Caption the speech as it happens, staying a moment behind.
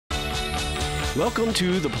Welcome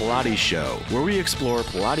to the Pilates Show, where we explore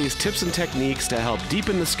Pilates tips and techniques to help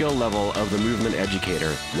deepen the skill level of the movement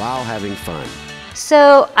educator while having fun.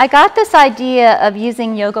 So I got this idea of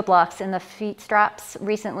using yoga blocks in the feet straps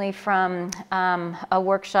recently from a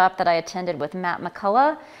workshop that I attended with Matt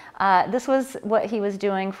McCullough. This was what he was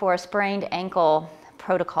doing for a sprained ankle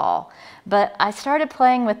protocol. But I started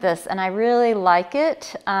playing with this and I really like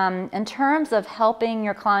it in terms of helping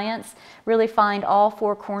your clients really find all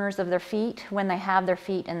four corners of their feet when they have their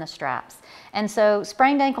feet in the straps. And so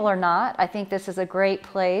sprained ankle or not, I think this is a great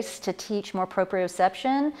place to teach more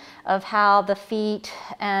proprioception of how the feet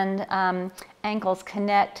and ankles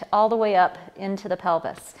connect all the way up into the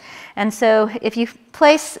pelvis. And so if you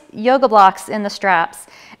place yoga blocks in the straps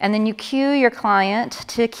and then you cue your client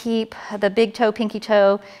to keep the big toe, pinky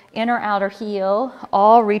toe, inner outer heel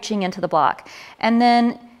all reaching into the block. And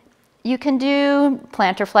then you can do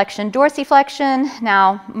plantar flexion, dorsiflexion.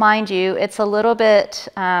 Now, mind you, it's a little bit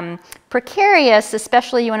precarious,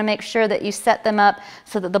 especially you want to make sure that you set them up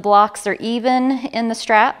so that the blocks are even in the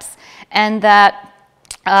straps and that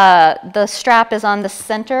the strap is on the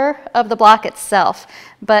center of the block itself.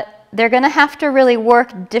 But they're going to have to really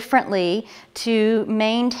work differently to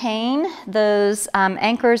maintain those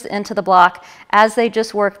anchors into the block as they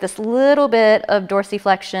just work this little bit of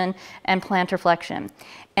dorsiflexion and plantar flexion.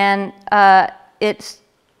 And it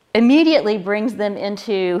immediately brings them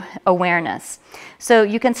into awareness. So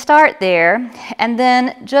you can start there, and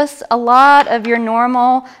then just a lot of your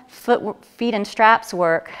normal feet and straps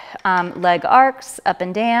work. Leg arcs up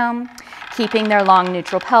and down, keeping their long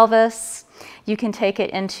neutral pelvis. You can take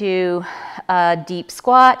it into a deep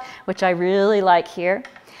squat, which I really like here.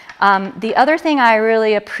 The other thing I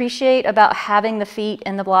really appreciate about having the feet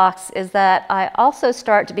in the blocks is that I also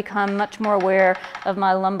start to become much more aware of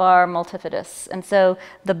my lumbar multifidus. And so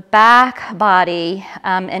the back body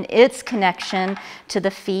and its connection to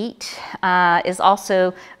the feet is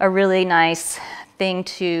also a really nice thing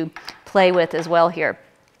to play with as well here.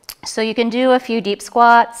 So you can do a few deep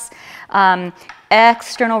squats,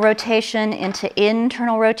 external rotation into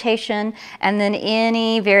internal rotation, and then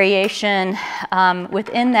any variation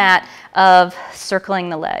within that of circling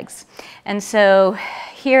the legs. And so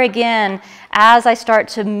here again, as I start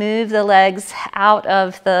to move the legs out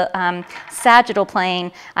of the sagittal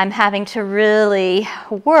plane, I'm having to really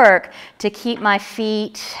work to keep my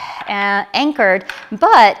feet anchored,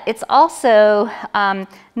 but it's also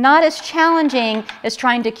not as challenging as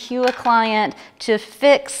trying to cue a client to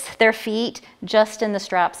fix their feet just in the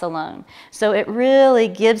straps alone. So it really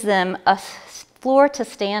gives them a floor to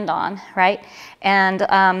stand on, right? And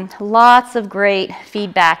lots of great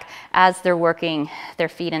feedback as they're working their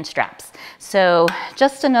feet in straps. So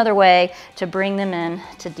just another way to bring them in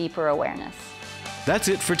to deeper awareness. That's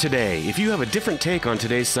it for today. If you have a different take on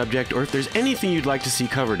today's subject, or if there's anything you'd like to see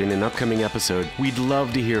covered in an upcoming episode, we'd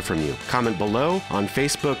love to hear from you. Comment below on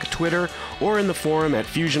Facebook, Twitter, or in the forum at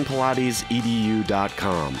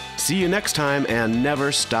fusionpilatesedu.com. See you next time, and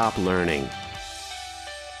never stop learning.